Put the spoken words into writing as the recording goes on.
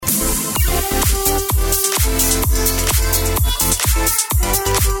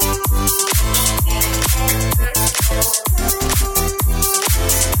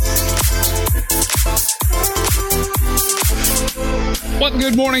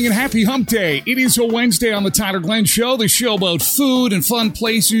Good morning and happy hump day. It is a Wednesday on the Tyler Glenn Show, the show about food and fun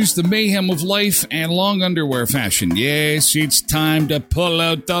places, the mayhem of life, and long underwear fashion. Yes, it's time to pull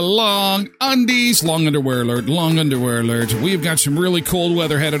out the long undies. Long underwear alert, long underwear alert. We've got some really cold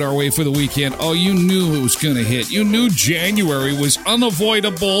weather headed our way for the weekend. Oh, you knew it was going to hit. You knew January was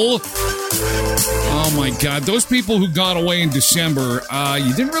unavoidable. Oh my God, those people who got away in December,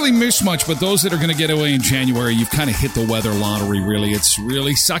 you didn't really miss much, but those that are going to get away in January, you've kind of hit the weather lottery, really. It's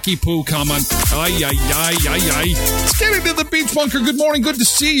really sucky poo coming. Ay, ay, ay, ay, ay. Let's get into the beach bunker. Good morning, good to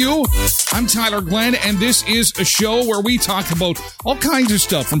see you. I'm Tyler Glenn, and this is a show where we talk about all kinds of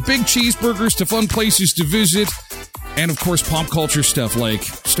stuff, from big cheeseburgers to fun places to visit, and of course pop culture stuff like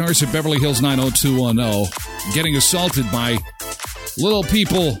stars at Beverly Hills 90210 getting assaulted by little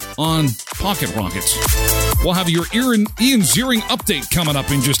people on pocket rockets. We'll have your Ian Ziering update coming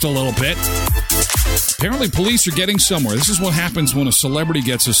up in just a little bit. Apparently, police are getting somewhere. This is what happens when a celebrity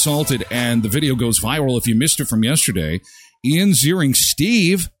gets assaulted and the video goes viral. If you missed it from yesterday, Ian Ziering,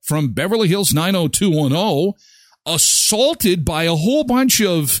 Steve from Beverly Hills 90210, assaulted by a whole bunch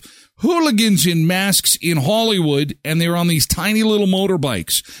of hooligans in masks in Hollywood, and they're on these tiny little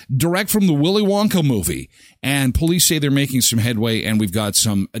motorbikes, direct from the Willy Wonka movie. And police say they're making some headway, and we've got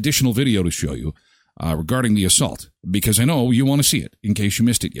some additional video to show you regarding the assault, because I know you want to see it in case you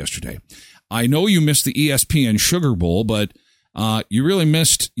missed it yesterday. I know you missed the ESPN Sugar Bowl, but you really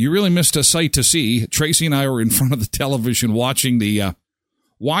missed a sight to see. Tracy and I were in front of the television watching the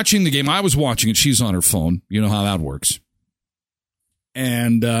game. I was watching it. She's on her phone. You know how that works.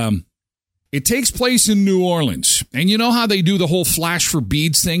 And it takes place in New Orleans. And you know how they do the whole flash for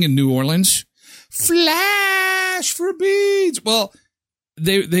beads thing in New Orleans? Flash for beads. Well,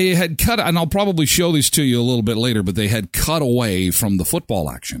 they had cut, and I'll probably show this to you a little bit later, but they had cut away from the football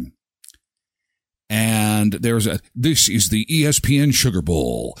action. And this is the ESPN Sugar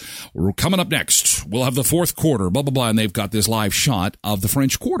Bowl. We're coming up next. We'll have the fourth quarter, blah, blah, blah. And they've got this live shot of the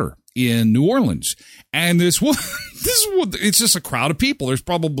French Quarter in New Orleans. And it's just a crowd of people. There's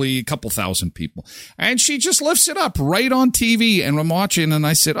probably a couple thousand people. And she just lifts it up right on TV. And I'm watching, and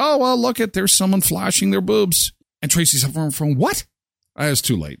I said, oh, well, look there's someone flashing their boobs. And Tracy's from what? It's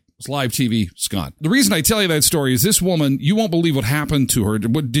too late. It's live TV. It's gone. The reason I tell you that story is this woman, you won't believe what happened to her.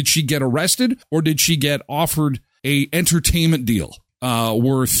 Did she get arrested, or did she get offered a entertainment deal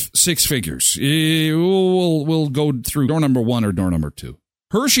worth six figures? We'll go through door number one or door number two.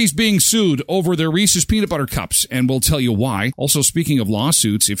 Hershey's being sued over their Reese's Peanut Butter Cups, and we'll tell you why. Also, speaking of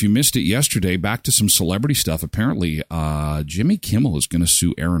lawsuits, if you missed it yesterday, back to some celebrity stuff. Apparently, Jimmy Kimmel is going to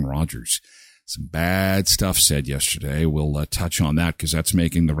sue Aaron Rodgers. Some bad stuff said yesterday. We'll touch on that because that's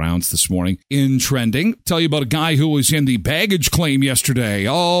making the rounds this morning in trending. Tell you about a guy who was in the baggage claim yesterday.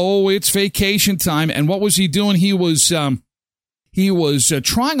 Oh, it's vacation time. And what was he doing? He was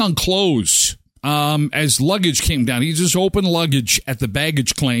trying on clothes as luggage came down. He just opened luggage at the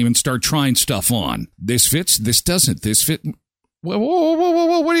baggage claim and start trying stuff on. This fits. This doesn't. This fit. Whoa,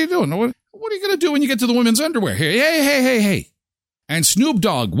 what are you doing? What are you going to do when you get to the women's underwear? Hey. And Snoop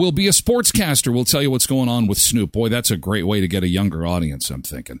Dogg will be a sportscaster. We'll tell you what's going on with Snoop. Boy, that's a great way to get a younger audience, I'm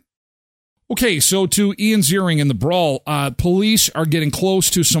thinking. Okay, so to Ian Ziering and the brawl, police are getting close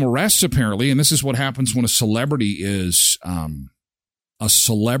to some arrests, apparently, and this is what happens when a celebrity is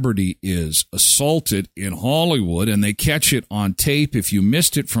assaulted in Hollywood, and they catch it on tape. If you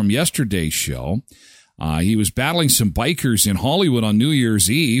missed it from yesterday's show, he was battling some bikers in Hollywood on New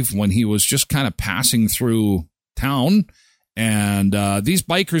Year's Eve when he was just kind of passing through town. And these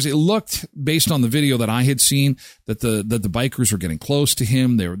bikers, it looked, based on the video that I had seen, that the bikers were getting close to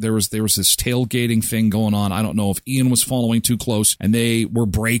him. There was this tailgating thing going on. I don't know if Ian was following too close, and they were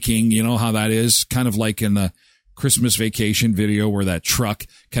braking. You know how that is, kind of like in the Christmas Vacation video where that truck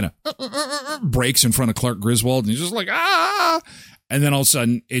kind of brakes in front of Clark Griswold, and he's just like, ah! And then all of a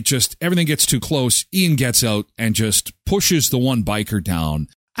sudden, everything gets too close. Ian gets out and just pushes the one biker down.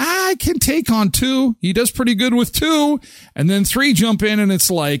 I can take on two. He does pretty good with two. And then three jump in, and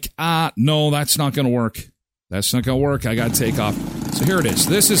it's like, no, that's not going to work. That's not going to work. I got to take off. So here it is.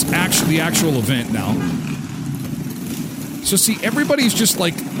 This is actually the actual event now. So see, everybody's just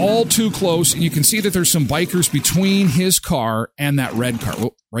like all too close, and you can see that there's some bikers between his car and that red car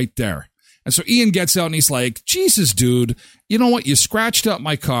right there. And so Ian gets out, and he's like, Jesus, dude, you know what? You scratched up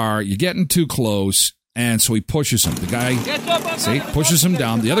my car. You're getting too close. And so he pushes him. The guy, pushes him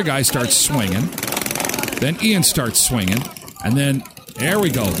down. The other guy starts swinging. Then Ian starts swinging. And then, there we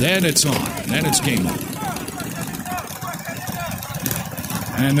go. Then it's on. Then it's game on.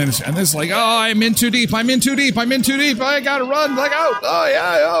 And then it's like, oh, I'm in too deep. I got to run. Like, oh,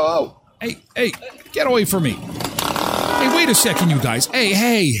 yeah, oh. Hey, get away from me. Hey, wait a second, you guys.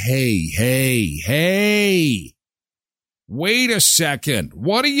 Hey. Wait a second.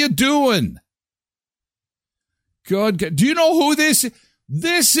 What are you doing? Good. Do you know who this is?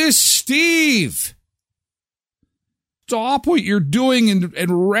 This is Steve. Stop what you're doing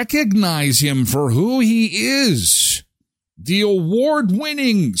and recognize him for who he is. The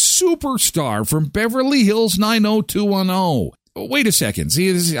award-winning superstar from Beverly Hills 90210. Wait a second. See,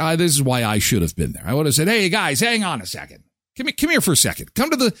 this is why I should have been there. I would have said, "Hey guys, hang on a second. Come here for a second. Come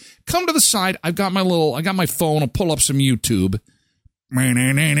to the side. I got my phone. I'll pull up some YouTube.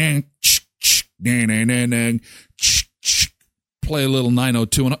 Play a little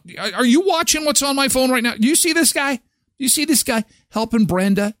 90210. Are you watching what's on my phone right now? Do you see this guy? You see this guy helping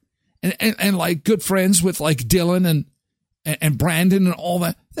Brenda and like good friends with like Dylan and Brandon and all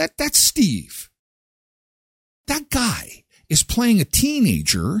that? That's Steve. That guy is playing a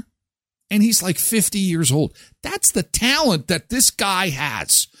teenager, and he's like 50 years old. That's the talent that this guy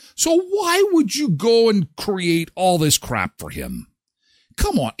has. So why would you go and create all this crap for him?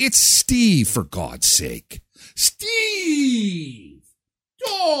 Come on, it's Steve, for God's sake. Steve!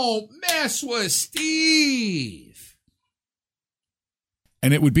 Don't mess with Steve!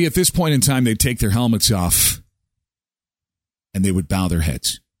 And it would be at this point in time they'd take their helmets off and they would bow their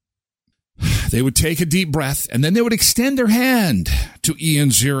heads. They would take a deep breath, and then they would extend their hand to Ian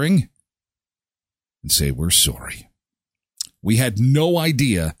Ziering and say, "We're sorry. We had no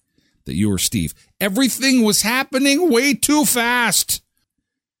idea that you were Steve. Everything was happening way too fast.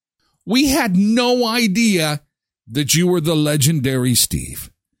 We had no idea that you were the legendary Steve.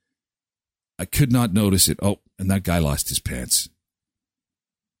 I could not notice it." Oh, and that guy lost his pants.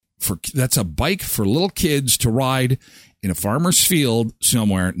 That's a bike for little kids to ride in a farmer's field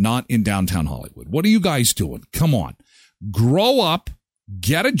somewhere, not in downtown Hollywood. What are you guys doing? Come on. Grow up,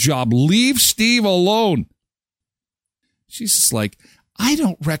 get a job, leave Steve alone. She's just like, "I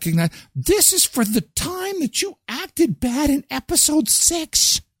don't recognize. This is for the time that you acted bad in episode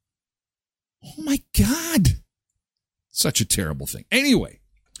 6. Oh my God. Such a terrible thing. Anyway,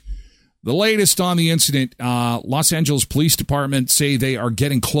 the latest on the incident, Los Angeles Police Department say they are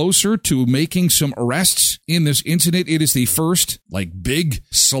getting closer to making some arrests in this incident. It is the first, big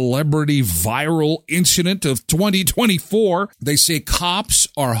celebrity viral incident of 2024. They say cops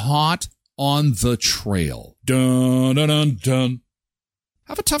are hot on the trail. Dun, dun, dun, dun.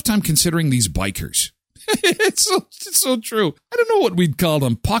 Have a tough time considering these bikers. It's so true. I don't know what we'd call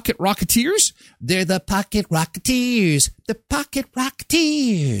them. Pocket Rocketeers? They're the Pocket Rocketeers. The Pocket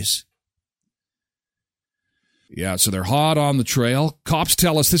Rocketeers. Yeah, so they're hot on the trail. Cops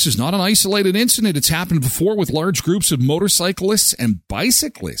tell us this is not an isolated incident. It's happened before with large groups of motorcyclists and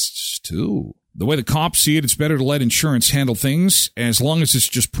bicyclists, too. The way the cops see it, it's better to let insurance handle things as long as it's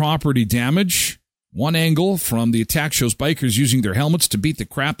just property damage. One angle from the attack shows bikers using their helmets to beat the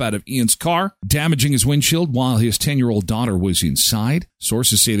crap out of Ian's car, damaging his windshield while his 10-year-old daughter was inside.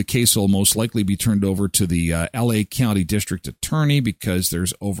 Sources say the case will most likely be turned over to the L.A. County District Attorney because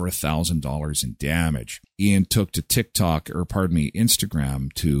there's over $1,000 in damage. Ian took to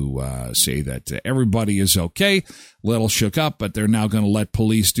Instagram to say that everybody is okay. Little shook up, but they're now going to let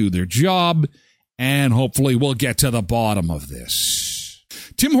police do their job, and hopefully we'll get to the bottom of this.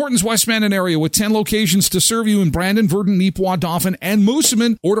 Tim Hortons West Mandan area with 10 locations to serve you in Brandon, Verdon, Neepawa, Dauphin, and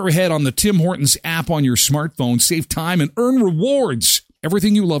Moosomin. Order ahead on the Tim Hortons app on your smartphone. Save time and earn rewards.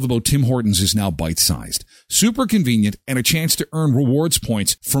 Everything you love about Tim Hortons is now bite-sized, super convenient, and a chance to earn rewards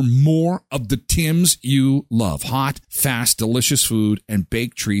points for more of the Tims you love. Hot, fast, delicious food, and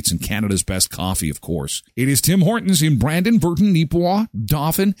baked treats, and Canada's best coffee, of course. It is Tim Hortons in Brandon, Verdon, Neepawa,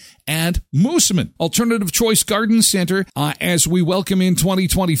 Dauphin, and Moosomin. Alternative Choice Garden Center, as we welcome in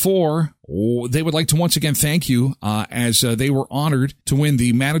 2024, they would like to once again thank you as they were honored to win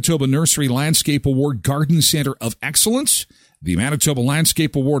the Manitoba Nursery Landscape Award Garden Center of Excellence, the Manitoba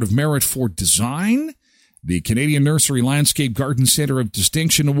Landscape Award of Merit for Design, the Canadian Nursery Landscape Garden Center of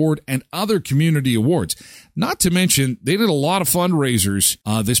Distinction Award, and other community awards. Not to mention, they did a lot of fundraisers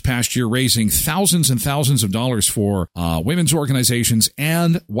this past year, raising thousands and thousands of dollars for women's organizations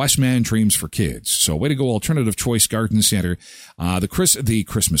and Westman Dreams for Kids. So way to go, Alternative Choice Garden Center. The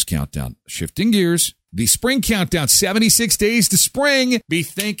Christmas countdown. Shifting gears. The spring countdown, 76 days to spring. Be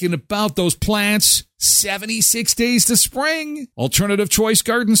thinking about those plants. 76 days to spring. Alternative Choice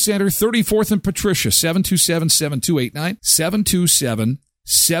Garden Center, 34th and Patricia, 727-7289,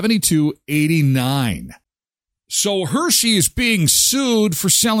 727-7289. So Hershey is being sued for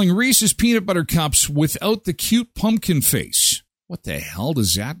selling Reese's peanut butter cups without the cute pumpkin face. What the hell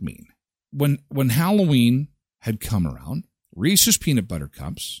does that mean? When Halloween had come around, Reese's peanut butter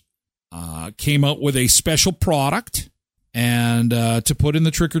cups came out with a special product and to put in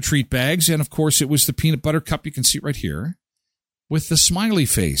the trick-or-treat bags. And, of course, it was the peanut butter cup. You can see right here with the smiley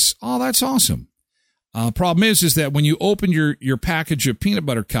face. Oh, that's awesome. Problem is that when you open your package of peanut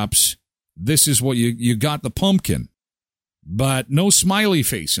butter cups, this is what you got, the pumpkin, but no smiley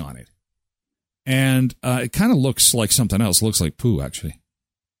face on it. And it kind of looks like something else. It looks like poo, actually.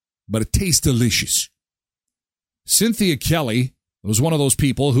 But it tastes delicious. Cynthia Kelly was one of those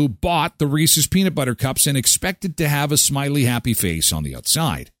people who bought the Reese's peanut butter cups and expected to have a smiley, happy face on the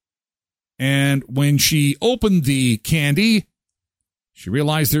outside. And when she opened the candy, she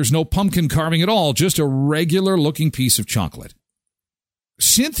realized there's no pumpkin carving at all, just a regular-looking piece of chocolate.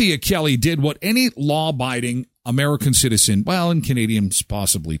 Cynthia Kelly did what any law-abiding American citizen, well, and Canadians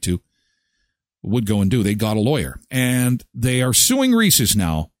possibly too, would go and do. They got a lawyer, and they are suing Reese's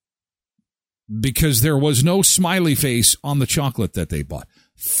now because there was no smiley face on the chocolate that they bought.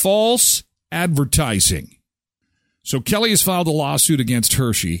 False advertising. So Kelly has filed a lawsuit against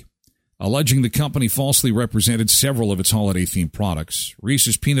Hershey, alleging the company falsely represented several of its holiday-themed products.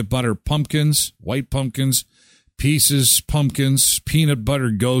 Reese's peanut butter pumpkins, white pumpkins, Pieces pumpkins, peanut butter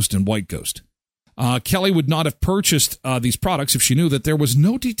ghost, and white ghost. Kelly would not have purchased these products if she knew that there was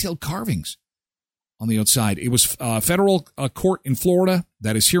no detailed carvings on the outside. It was a federal court in Florida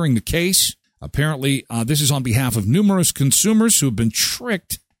that is hearing the case. Apparently, this is on behalf of numerous consumers who have been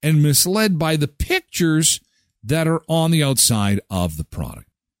tricked and misled by the pictures that are on the outside of the product.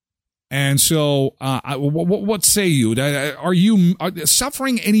 And so, what say you? Are you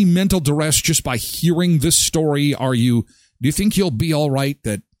suffering any mental duress just by hearing this story? Do you think you'll be all right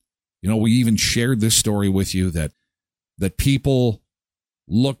that, we even shared this story with you that people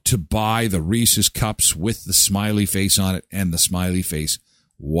look to buy the Reese's cups with the smiley face on it and the smiley face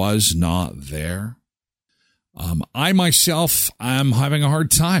was not there? I myself, I'm having a hard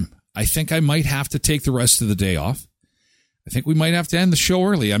time. I think I might have to take the rest of the day off. I think we might have to end the show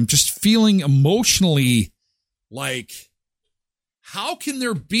early. I'm just feeling emotionally like, how can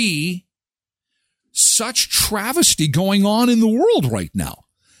there be such travesty going on in the world right now?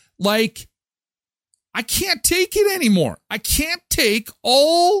 Like, I can't take it anymore. I can't take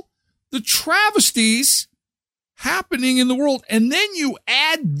all the travesties happening in the world. And then you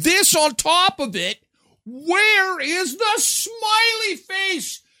add this on top of it. Where is the smiley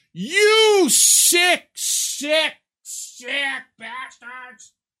face? You sick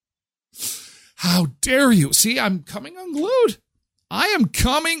bastards. How dare you? See, I'm coming unglued. I am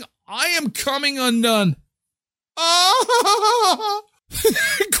coming undone. Oh!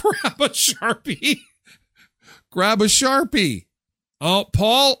 Grab a Sharpie. Oh,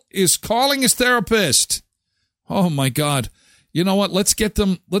 Paul is calling his therapist. Oh my God. You know what? Let's get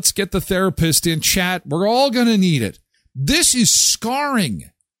the therapist in chat. We're all going to need it. This is scarring.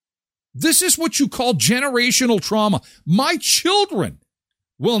 This is what you call generational trauma. My children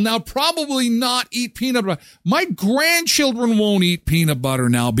will now probably not eat peanut butter. My grandchildren won't eat peanut butter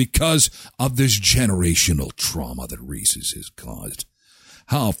now because of this generational trauma that Reese's has caused.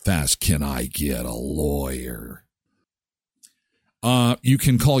 How fast can I get a lawyer? You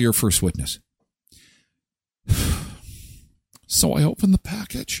can call your first witness. So I opened the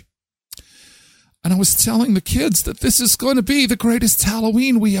package. And I was telling the kids that this is going to be the greatest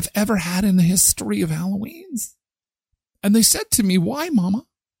Halloween we have ever had in the history of Halloweens. And they said to me, why, Mama?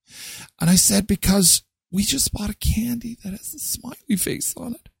 And I said, because we just bought a candy that has a smiley face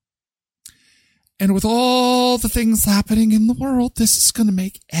on it. And with all the things happening in the world, this is going to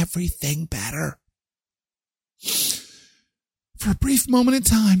make everything better. For a brief moment in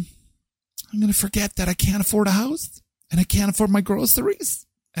time, I'm going to forget that I can't afford a house and I can't afford my groceries.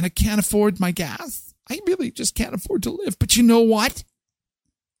 And I can't afford my gas. I really just can't afford to live. But you know what?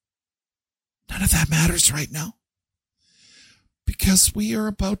 None of that matters right now. Because we are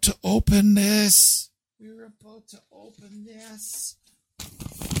about to open this.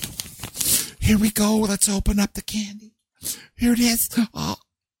 Here we go. Let's open up the candy. Here it is.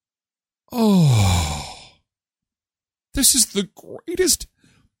 Oh. This is the greatest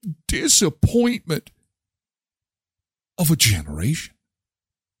disappointment of a generation.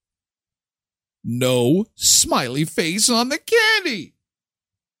 No smiley face on the candy.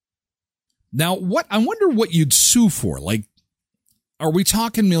 Now, I wonder what you'd sue for. Like, are we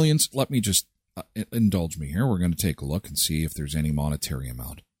talking millions? Let me just indulge me here. We're going to take a look and see if there's any monetary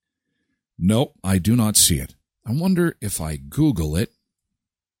amount. Nope, I do not see it. I wonder if I Google it.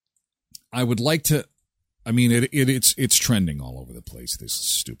 I would like to. I mean, it's trending all over the place, this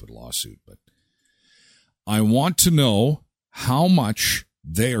stupid lawsuit. But I want to know how much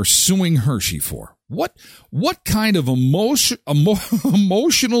they are suing Hershey for. What kind of emotional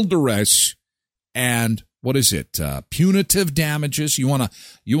duress and what is it? Punitive damages. You want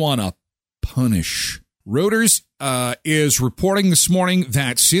to punish. Reuters is reporting this morning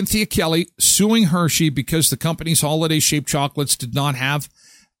that Cynthia Kelly suing Hershey because the company's holiday-shaped chocolates did not have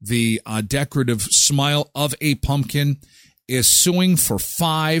the decorative smile of a pumpkin, is suing for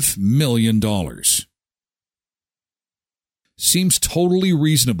 $5 million. Seems totally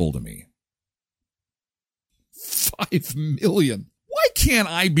reasonable to me. $5 million. Why can't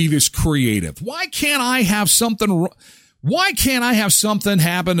I be this creative? Why can't I have something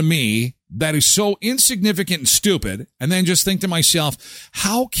happen to me that is so insignificant and stupid, and then just think to myself,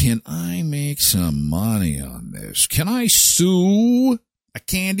 how can I make some money on this? Can I sue a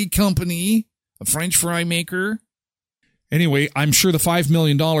candy company, a French fry maker? Anyway, I'm sure the $5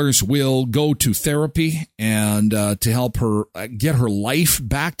 million will go to therapy and to help her get her life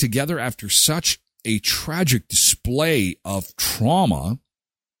back together after such a tragic display of trauma.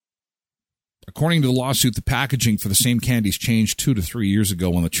 According to the lawsuit, the packaging for the same candies changed 2 to 3 years ago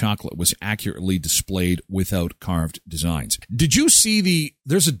when the chocolate was accurately displayed without carved designs. Did you see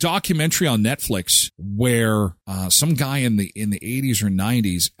there's a documentary on Netflix where some guy in the 80s or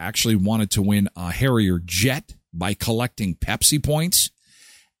 90s actually wanted to win a Harrier jet by collecting Pepsi points,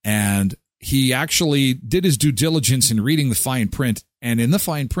 and he actually did his due diligence in reading the fine print, and in the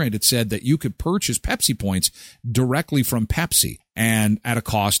fine print it said that you could purchase Pepsi points directly from Pepsi and at a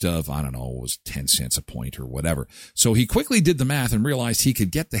cost of, I don't know, it was 10 cents a point or whatever. So he quickly did the math and realized he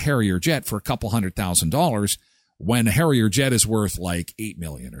could get the Harrier jet for a couple $100,000 when a Harrier jet is worth like $8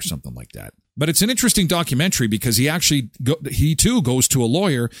 million or something like that. But it's an interesting documentary because he too goes to a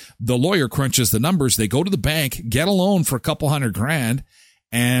lawyer. The lawyer crunches the numbers. They go to the bank, get a loan for a couple $100,000,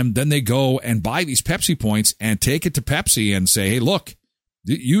 and then they go and buy these Pepsi points and take it to Pepsi and say, hey, look,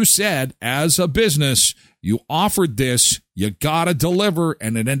 you said as a business, you offered this, you got to deliver,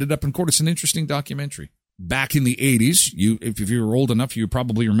 and it ended up in court. It's an interesting documentary. Back in the 80s, if you were old enough, you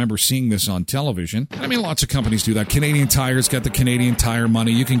probably remember seeing this on television. I mean, lots of companies do that. Canadian Tire's got the Canadian Tire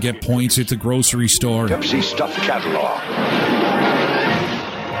money. You can get points at the grocery store. Pepsi Stuff Catalog.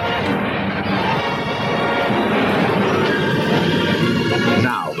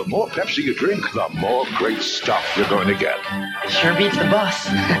 Now, the more Pepsi you drink, the more great stuff you're going to get. Sure beats the bus.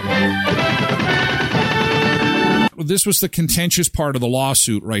 This was the contentious part of the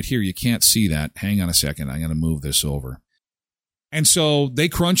lawsuit right here. You can't see that. Hang on a second. I'm going to move this over. And so they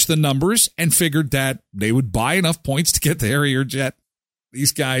crunched the numbers and figured that they would buy enough points to get the Harrier jet.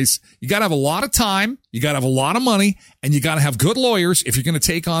 These guys, you got to have a lot of time, you got to have a lot of money, and you got to have good lawyers if you're going to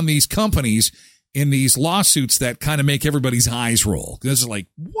take on these companies in these lawsuits that kind of make everybody's eyes roll. This is like,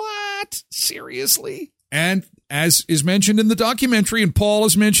 what? Seriously? And as is mentioned in the documentary, and Paul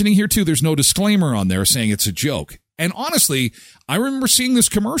is mentioning here too, there's no disclaimer on there saying it's a joke. And honestly, I remember seeing this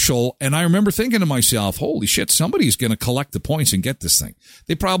commercial, and I remember thinking to myself, holy shit, somebody's going to collect the points and get this thing.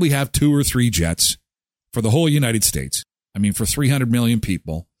 They probably have 2 or 3 jets for the whole United States. I mean, for 300 million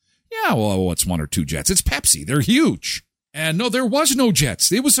people. Yeah, well, what's 1 or 2 jets? It's Pepsi. They're huge. And no, there was no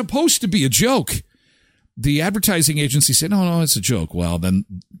jets. It was supposed to be a joke. The advertising agency said, no, it's a joke. Well, then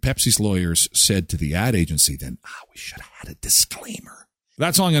Pepsi's lawyers said to the ad agency, we should have had a disclaimer.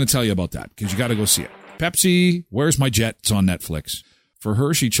 That's all I'm going to tell you about that, because you got to go see it. Pepsi, Where's My Jet? It's on Netflix. For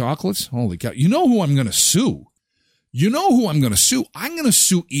Hershey chocolates, holy cow. You know who I'm going to sue? I'm going to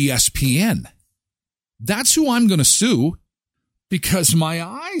sue ESPN. That's who I'm going to sue, because my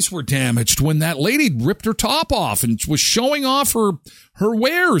eyes were damaged when that lady ripped her top off and was showing off her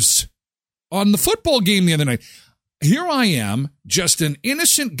wares on the football game the other night. Here I am, just an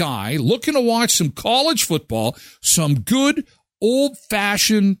innocent guy looking to watch some college football, some good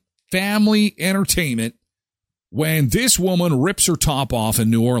old-fashioned family entertainment, when this woman rips her top off in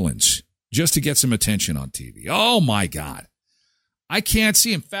New Orleans just to get some attention on TV. Oh, my God. I can't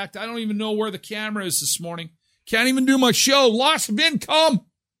see. In fact, I don't even know where the camera is this morning. Can't even do my show. Loss of income.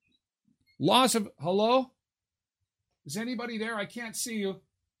 Hello? Is anybody there? I can't see you.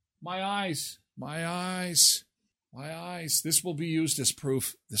 My eyes. This will be used as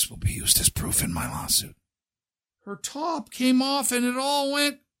proof. In my lawsuit. Her top came off and it all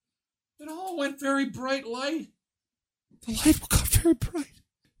went very bright light. The light got very bright.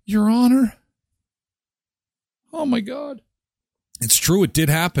 Your Honor. Oh, my God. It's true. It did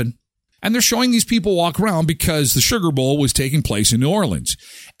happen. And they're showing these people walk around because the Sugar Bowl was taking place in New Orleans.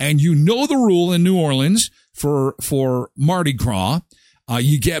 And you know the rule in New Orleans for Mardi Gras.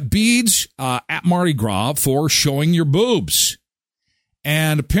 You get beads at Mardi Gras for showing your boobs.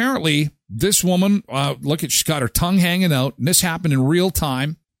 And apparently this woman, she's got her tongue hanging out. And this happened in real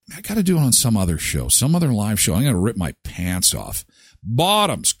time. I got to do it on some other show, some other live show. I'm going to rip my pants off.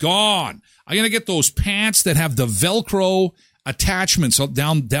 Bottoms, gone. I'm going to get those pants that have the Velcro attachments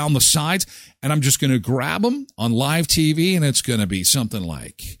down the sides, and I'm just going to grab them on live TV, and it's going to be something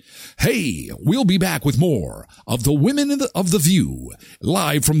like, hey, we'll be back with more of the Women of the View,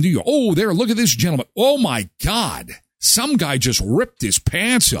 live from New York. Oh, there, look at this gentleman. Oh, my God. Some guy just ripped his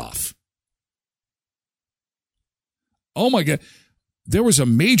pants off. Oh, my God. There was a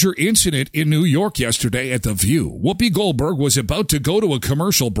major incident in New York yesterday at The View. Whoopi Goldberg was about to go to a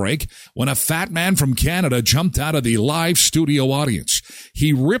commercial break when a fat man from Canada jumped out of the live studio audience.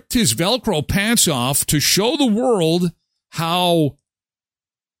 He ripped his Velcro pants off to show the world how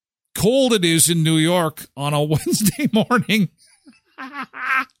cold it is in New York on a Wednesday morning.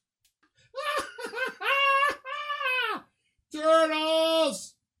 Turtles!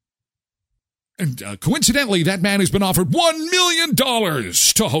 And coincidentally, that man has been offered $1 million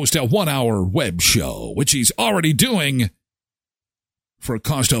to host a 1-hour web show, which he's already doing for a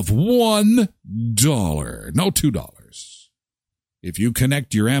cost of $1, no $2. If you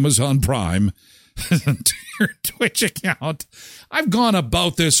connect your Amazon Prime to your Twitch account, I've gone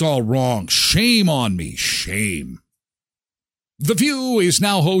about this all wrong. Shame on me, shame. The View is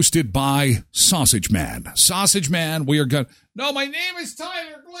now hosted by Sausage Man. Sausage Man, we are going... No, my name is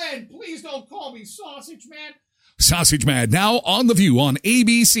Tyler Glenn. Please don't call me Sausage Man. Sausage Man, now on The View on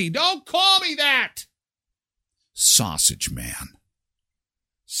ABC. Don't call me that. Sausage Man.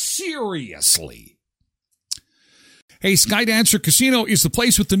 Seriously. Hey, Skydancer Casino is the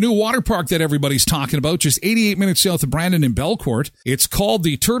place with the new water park that everybody's talking about, just 88 minutes south of Brandon in Belcourt. It's called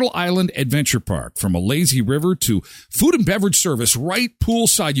the Turtle Island Adventure Park. From a lazy river to food and beverage service right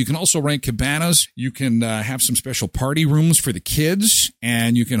poolside. You can also rent cabanas. You can have some special party rooms for the kids,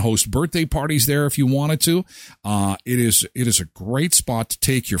 and you can host birthday parties there if you wanted to. It is a great spot to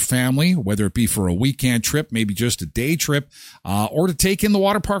take your family, whether it be for a weekend trip, maybe just a day trip, or to take in the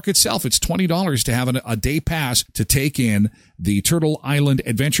water park itself. It's $20 to have a day pass to take in the Turtle Island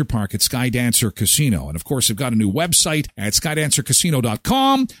Adventure Park at Skydancer Casino. And of course, they've got a new website at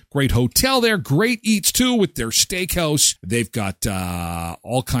skydancercasino.com. Great hotel there, great eats too with their steakhouse. They've got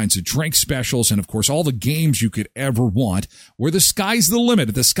all kinds of drink specials and of course all the games you could ever want, where the sky's the limit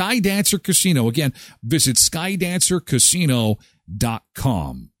at the Skydancer Casino. Again, visit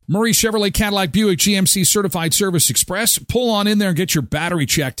skydancercasino.com. Murray Chevrolet Cadillac Buick GMC Certified Service Express. Pull on in there and get your battery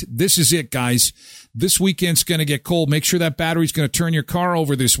checked. This is it, guys. This weekend's going to get cold. Make sure that battery's going to turn your car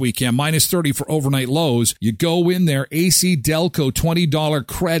over this weekend. Minus 30 for overnight lows. You go in there, AC Delco, $20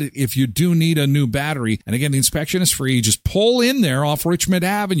 credit if you do need a new battery. And again, the inspection is free. Just pull in there off Richmond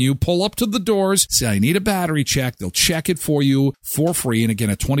Avenue, pull up to the doors, say, I need a battery check. They'll check it for you for free. And again,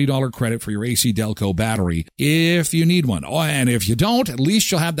 a $20 credit for your AC Delco battery if you need one. Oh, and if you don't, at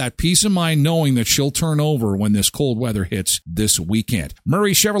least you'll have that peace of mind knowing that she'll turn over when this cold weather hits this weekend.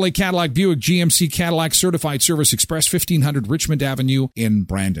 Murray Chevrolet Cadillac Buick GMC Cadillac Certified Service Express, 1500 Richmond Avenue in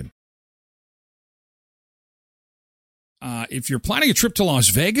Brandon. If you're planning a trip to Las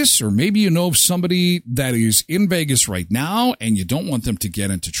Vegas, or maybe you know of somebody that is in Vegas right now and you don't want them to get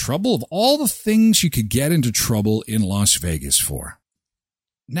into trouble, of all the things you could get into trouble in Las Vegas for.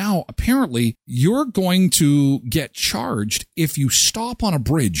 Now, apparently, you're going to get charged if you stop on a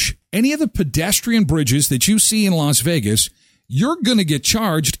bridge. Any of the pedestrian bridges that you see in Las Vegas, you're going to get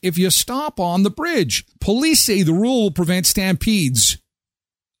charged if you stop on the bridge. Police say the rule will prevent stampedes.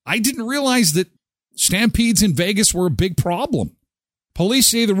 I didn't realize that stampedes in Vegas were a big problem. Police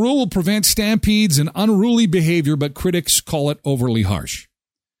say the rule will prevent stampedes and unruly behavior, but critics call it overly harsh.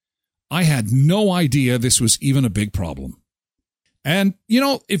 I had no idea this was even a big problem. And, you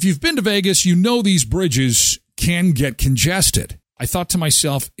know, if you've been to Vegas, you know these bridges can get congested. I thought to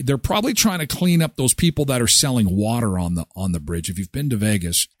myself, they're probably trying to clean up those people that are selling water on the bridge. If you've been to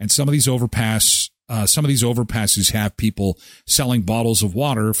Vegas, and some of these overpasses have people selling bottles of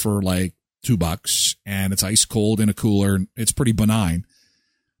water for like $2, and it's ice cold in a cooler. It's pretty benign.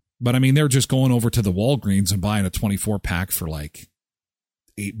 But I mean, they're just going over to the Walgreens and buying a 24-pack for like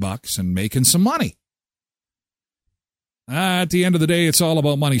 $8 and making some money. At the end of the day, it's all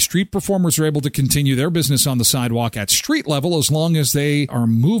about money. Street performers are able to continue their business on the sidewalk at street level as long as they are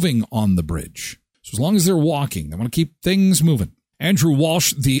moving on the bridge. So as long as they're walking, they want to keep things moving. Andrew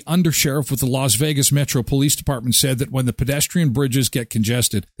Walsh, the undersheriff with the Las Vegas Metro Police Department, said that when the pedestrian bridges get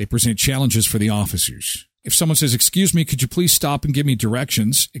congested, they present challenges for the officers. If someone says, excuse me, could you please stop and give me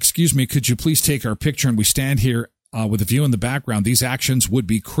directions? Excuse me, could you please take our picture? And we stand here with a view in the background. These actions would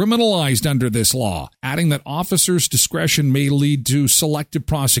be criminalized under this law, adding that officers' discretion may lead to selective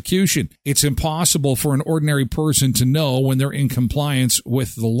prosecution. It's impossible for an ordinary person to know when they're in compliance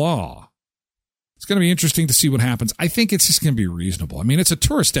with the law. It's going to be interesting to see what happens. I think it's just going to be reasonable. I mean, it's a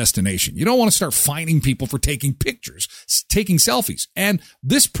tourist destination. You don't want to start fining people for taking pictures, taking selfies. And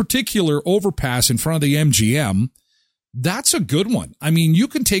this particular overpass in front of the MGM, that's a good one. I mean, you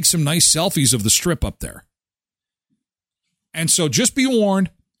can take some nice selfies of the strip up there. And so just be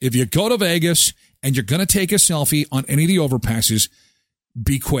warned, if you go to Vegas and you're going to take a selfie on any of the overpasses,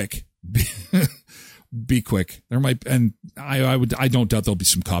 be quick. Be quick. There might, and I don't doubt there'll be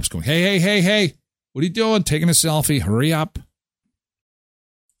some cops going, hey. What are you doing? Taking a selfie. Hurry up.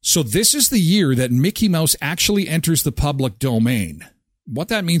 So this is the year that Mickey Mouse actually enters the public domain. What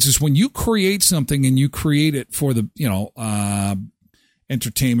that means is when you create something and you create it for the,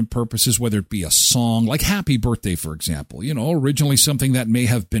 entertainment purposes, whether it be a song like Happy Birthday, for example, originally something that may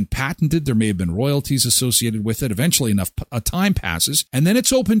have been patented. There may have been royalties associated with it. Eventually enough time passes and then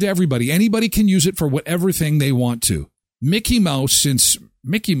it's open to everybody. Anybody can use it for whatever thing they want to. Mickey Mouse, since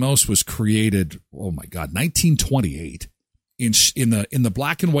Mickey Mouse was created, 1928, in the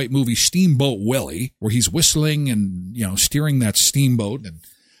black and white movie Steamboat Willie, where he's whistling and steering that steamboat,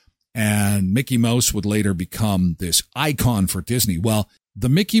 and Mickey Mouse would later become this icon for Disney. Well, the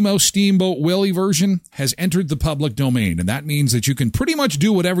Mickey Mouse Steamboat Willie version has entered the public domain, and that means that you can pretty much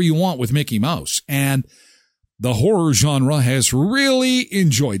do whatever you want with Mickey Mouse. And the horror genre has really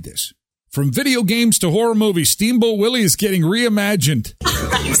enjoyed this. From video games to horror movies, Steamboat Willie is getting reimagined.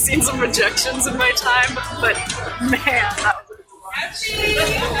 I've seen some rejections in my time, but man, that was a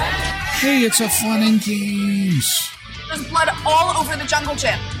good one. Hey, it's a fun and games. There's blood all over the jungle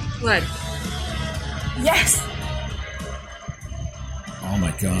gym. Blood. Yes. Oh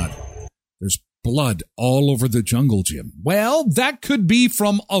my God. There's blood all over the jungle gym. Well, that could be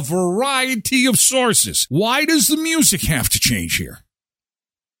from a variety of sources. Why does the music have to change here?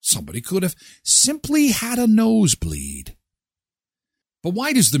 Somebody could have simply had a nosebleed. But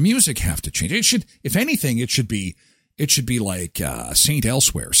why does the music have to change? It should, if anything, it should be like St.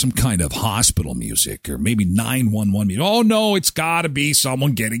 Elsewhere, some kind of hospital music, or maybe 911 music. Oh no, it's got to be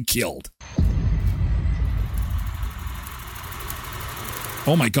someone getting killed.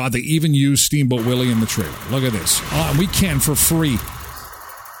 Oh my God, they even use Steamboat Willie in the trailer. Look at this. We can for free.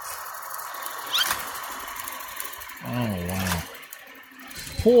 Oh wow.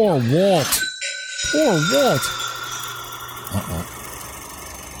 Poor Walt. Poor Walt. Uh-oh.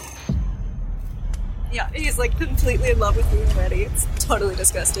 Yeah, he's like completely in love with me already. It's totally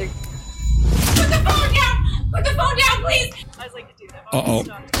disgusting. Put the phone down! Put the phone down, please! I was like to do that. Uh-oh.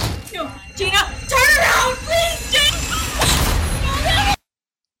 No, Gina, turn around, please, Gina!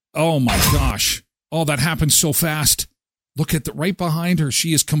 Oh my gosh. Oh, that happened so fast. Look at right behind her.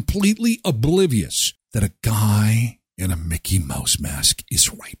 She is completely oblivious that a guy in a Mickey Mouse mask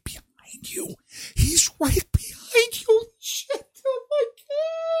is right behind you. He's right behind you. Shit. Oh my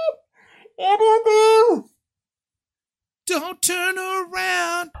God. Oh, don't turn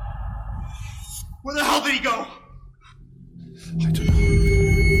around. Where the hell did he go? I don't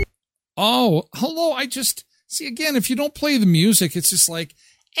know. Oh, hello. See, again, if you don't play the music, it's just like,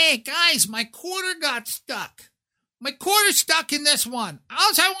 hey, guys, my quarter got stuck. My quarter's stuck in this one. All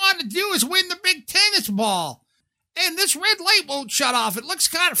I want to do is win the big tennis ball. And this red light won't shut off. It looks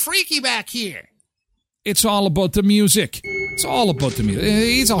kind of freaky back here. It's all about the music. It's all about the music.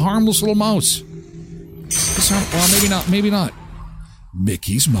 He's a harmless little mouse. Well, maybe not.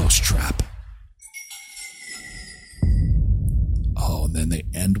 Mickey's Mousetrap. Oh, and then they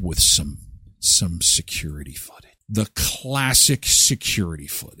end with some security footage. The classic security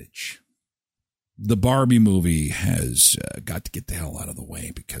footage. The Barbie movie has got to get the hell out of the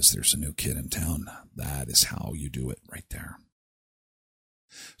way because there's a new kid in town. That is how you do it right there.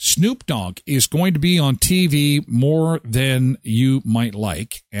 Snoop Dogg is going to be on TV more than you might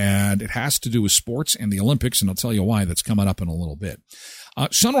like, and it has to do with sports and the Olympics, and I'll tell you why. That's coming up in a little bit.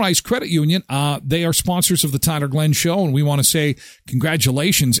 Sunrise Credit Union, they are sponsors of the Tyler Glenn Show, and we want to say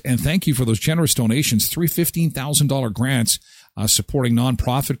congratulations and thank you for those generous donations. 3 $15,000 grants supporting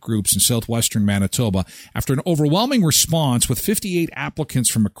nonprofit groups in southwestern Manitoba. After an overwhelming response with 58 applicants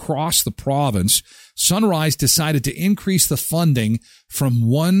from across the province, Sunrise decided to increase the funding from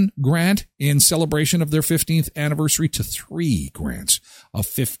 1 grant in celebration of their 15th anniversary to 3 grants of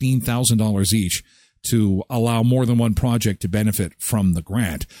 $15,000 each, to allow more than one project to benefit from the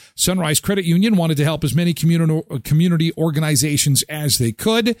grant. Sunrise Credit Union wanted to help as many community organizations as they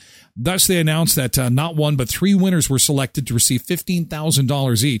could. Thus, they announced that not 1 but 3 winners were selected to receive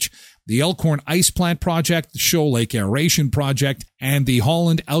 $15,000 each. the Elkhorn Ice Plant Project, the Shoal Lake Aeration Project, and the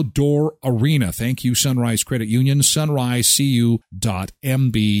Holland Outdoor Arena. Thank you, Sunrise Credit Union,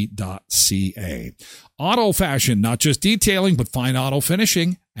 sunrisecu.mb.ca. Auto Fashion, not just detailing, but fine auto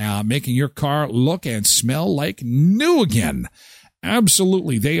finishing, making your car look and smell like new again.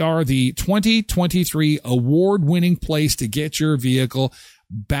 Absolutely. They are the 2023 award-winning place to get your vehicle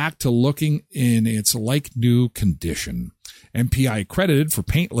back to looking in its like-new condition. MPI accredited for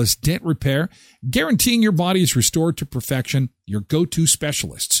paintless dent repair, guaranteeing your body is restored to perfection. Your go-to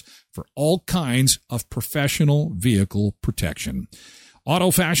specialists for all kinds of professional vehicle protection.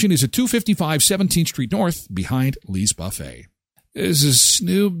 Auto Fashion is at 255 17th Street North behind Lee's Buffet. This is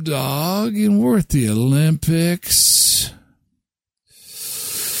Snoop Dogg, and we're at the Olympics.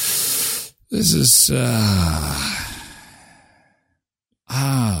 This is,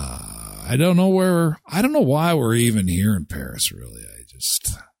 I don't know why we're even here in Paris, really. There's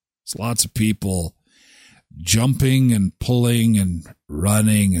lots of people jumping and pulling and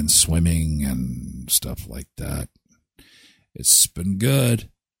running and swimming and stuff like that. It's been good.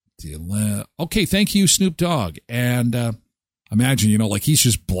 Okay, thank you, Snoop Dogg. And imagine, like he's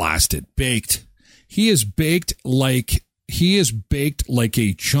just blasted, baked. He is baked like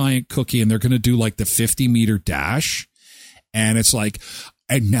a giant cookie, and they're going to do like the 50-meter dash. And it's like,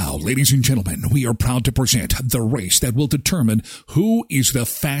 and now, ladies and gentlemen, we are proud to present the race that will determine who is the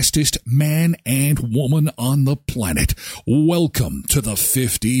fastest man and woman on the planet. Welcome to the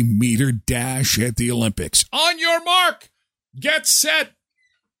 50-meter dash at the Olympics. On your mark, get set.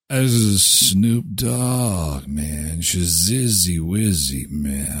 This is Snoop Dogg, man. Shazizzy wizzy,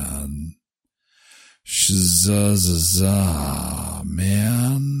 man. Shazazazah,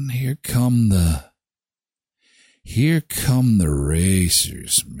 man. Here come the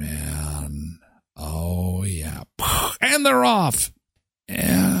racers, man. Oh, yeah. And they're off.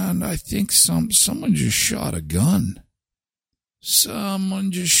 And I think someone just shot a gun.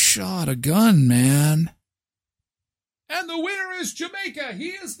 Someone just shot a gun, man. And the winner is Jamaica. He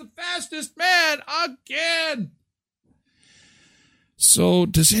is the fastest man again. So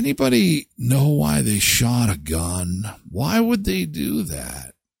does anybody know why they shot a gun? Why would they do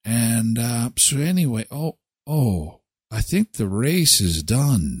that? And so anyway, I think the race is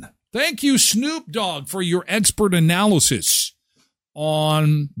done. Thank you, Snoop Dogg, for your expert analysis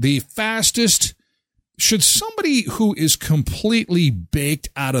on the fastest. Should somebody who is completely baked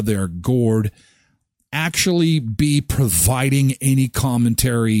out of their gourd actually be providing any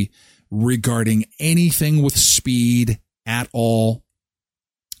commentary regarding anything with speed at all?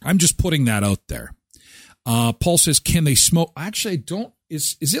 I'm just putting that out there. Paul says, can they smoke? Actually, I don't.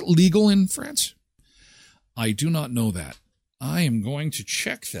 Is it legal in France? I do not know that. I am going to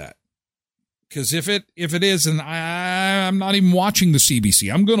check that. Because if it is, and I'm not even watching the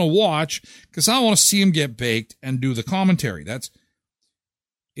CBC. I'm going to watch because I want to see him get baked and do the commentary.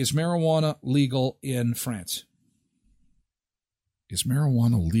 Is marijuana legal in France? Is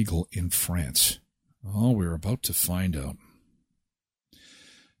marijuana legal in France? Oh, we're about to find out.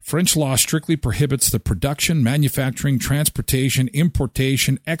 French law strictly prohibits the production, manufacturing, transportation,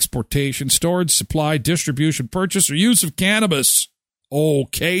 importation, exportation, storage, supply, distribution, purchase, or use of cannabis.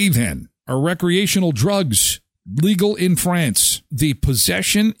 Okay, then. Are recreational drugs legal in France? The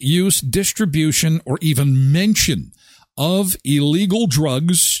possession, use, distribution, or even mention of illegal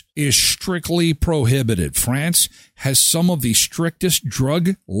drugs is strictly prohibited. France has some of the strictest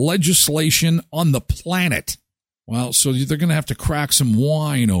drug legislation on the planet. Well, so they're going to have to crack some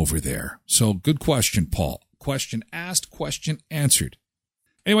wine over there. So good question, Paul. Question asked, question answered.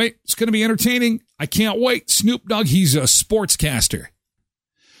 Anyway, it's going to be entertaining. I can't wait. Snoop Dogg, he's a sportscaster.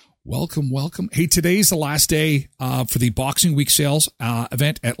 Welcome, welcome. Hey, today's the last day for the Boxing Week sales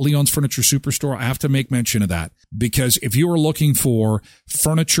event at Leon's Furniture Superstore. I have to make mention of that because if you are looking for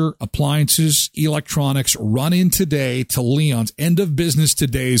furniture, appliances, electronics, run in today to Leon's. End of business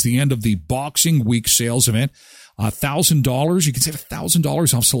today is the end of the Boxing Week sales event. $1,000. You can save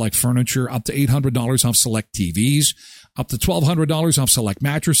 $1,000 off select furniture, up to $800 off select TVs, up to $1,200 off select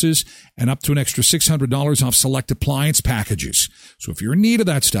mattresses, and up to an extra $600 off select appliance packages. So if you're in need of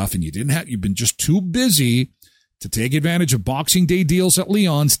that stuff and you've been just too busy to take advantage of Boxing Day deals at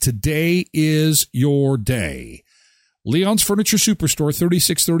Leon's, today is your day. Leon's Furniture Superstore,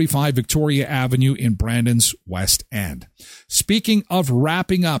 3635 Victoria Avenue in Brandon's West End. Speaking of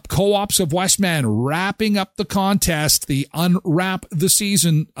wrapping up, Co-ops of Westman wrapping up the contest, the Unwrap the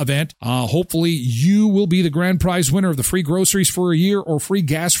Season event. Hopefully you will be the grand prize winner of the free groceries for a year or free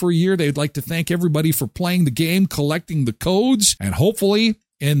gas for a year. They'd like to thank everybody for playing the game, collecting the codes, and hopefully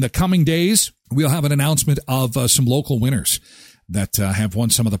in the coming days, we'll have an announcement of some local winners. that have won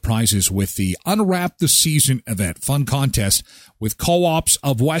some of the prizes with the Unwrap the Season event, fun contest with Co-ops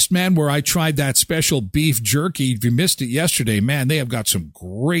of Westman, where I tried that special beef jerky. If you missed it yesterday, man, they have got some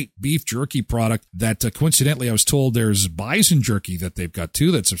great beef jerky product that coincidentally I was told there's bison jerky that they've got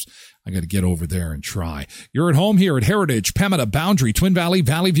too. I got to get over there and try. You're at home here at Heritage, Pemmican, Boundary, Twin Valley,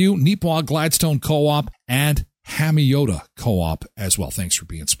 Valley View, Neepawa, Gladstone Co-op, and Hamiyota Co-op as well. Thanks for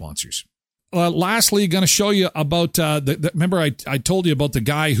being sponsors. Lastly, going to show you about, remember I told you about the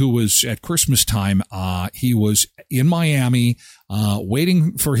guy who was at Christmas time. He was in Miami,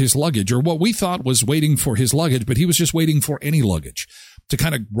 waiting for his luggage, or what we thought was waiting for his luggage, but he was just waiting for any luggage to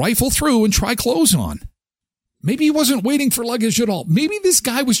kind of rifle through and try clothes on. Maybe he wasn't waiting for luggage at all. Maybe this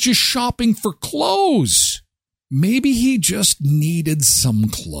guy was just shopping for clothes. Maybe he just needed some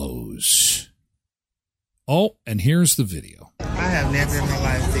clothes. Oh, and here's the video. I have never in my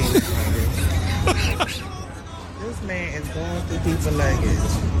life seen this like this. This man is going through people's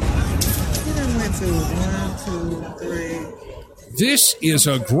luggage. He done went to 1, 2, 3. This is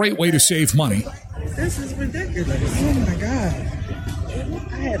a great way to save money. This is ridiculous. Oh my God.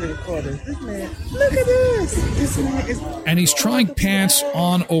 I had to record this. This man, look at this. This man is... And he's trying pants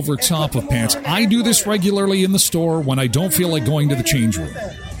on over top of pants. I do this regularly in the store when I don't feel like going to the change room.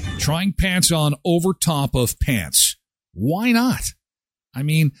 Trying pants on over top of pants. Why not? I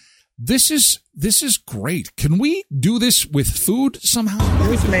mean, this is great. Can we do this with food somehow?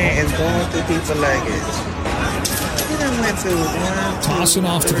 This man is going through people's luggage. He done went to 1, 2, Toss it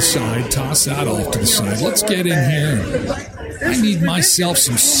off to the side. Toss that off to the side. Let's get in here. I need myself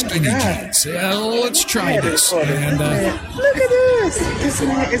some skinny jeans. Let's try this. And look at this. This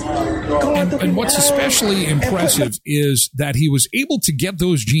man is going through and what's especially impressive is that he was able to get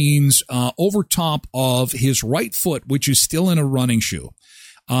those jeans over top of his right foot, which is still in a running shoe.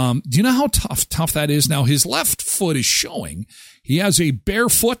 Do you know how tough that is? Now, his left foot is showing. He has a bare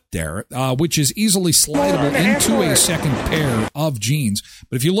foot there, which is easily slidable into a second pair of jeans.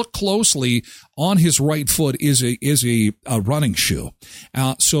 But if you look closely, on his right foot is a running shoe.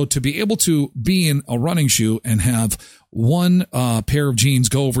 So to be able to be in a running shoe and have one pair of jeans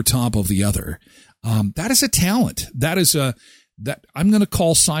go over top of the other, that is a talent. That I'm going to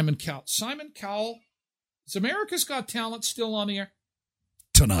call Simon Cowell. Simon Cowell, is America's Got Talent still on the air?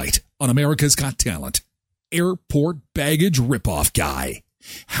 Tonight on America's Got Talent, airport baggage ripoff guy.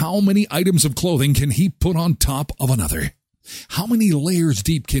 How many items of clothing can he put on top of another? How many layers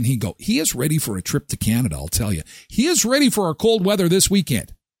deep can he go? He is ready for a trip to Canada, I'll tell you. He is ready for our cold weather this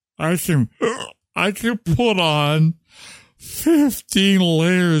weekend. I can put on 15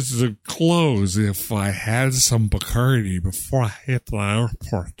 layers of clothes if I had some Bacardi before I hit the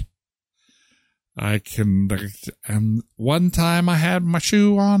airport. And one time I had my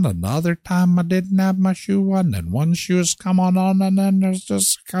shoe on, another time I didn't have my shoe on, and one shoe's come on, and then there's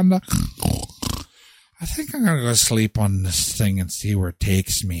just kind of, I think I'm going to go sleep on this thing and see where it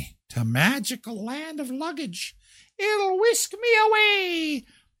takes me. To magical land of luggage. It'll whisk me away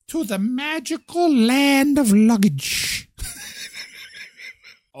to the magical land of luggage.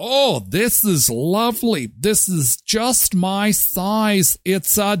 Oh, this is lovely. This is just my size.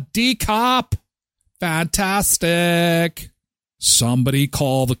 It's a D-cup. Fantastic. Somebody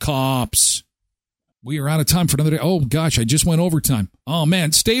call the cops. We are out of time for another day. Oh, gosh, I just went overtime. Oh,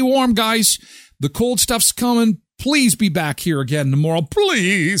 man. Stay warm, guys. The cold stuff's coming. Please be back here again tomorrow.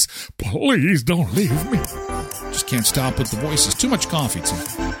 Please don't leave me. Just can't stop with the voices. Too much coffee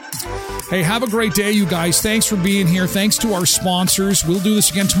tonight. Hey, have a great day, you guys. Thanks for being here. Thanks to our sponsors. We'll do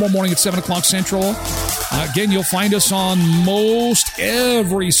this again tomorrow morning at 7 o'clock Central. Again, you'll find us on most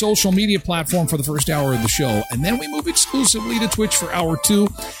every social media platform for the first hour of the show. And then we move exclusively to Twitch for hour 2.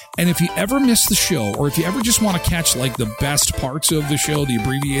 And if you ever miss the show, or if you ever just want to catch like the best parts of the show, the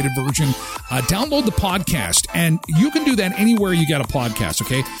abbreviated version, download the podcast. And you can do that anywhere you get a podcast,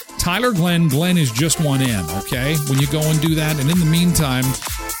 okay? Tyler Glenn is just one M, okay? When you go and do that. And in the meantime,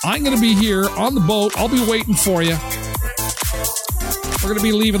 I'm going to be here on the boat. I'll be waiting for you. We're going to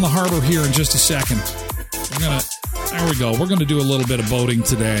be leaving the harbor here in just a second. There we go. We're going to do a little bit of boating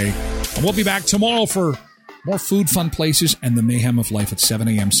today. And we'll be back tomorrow for more food, fun places, and the mayhem of life at 7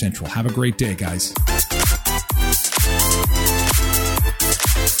 a.m. Central. Have a great day, guys.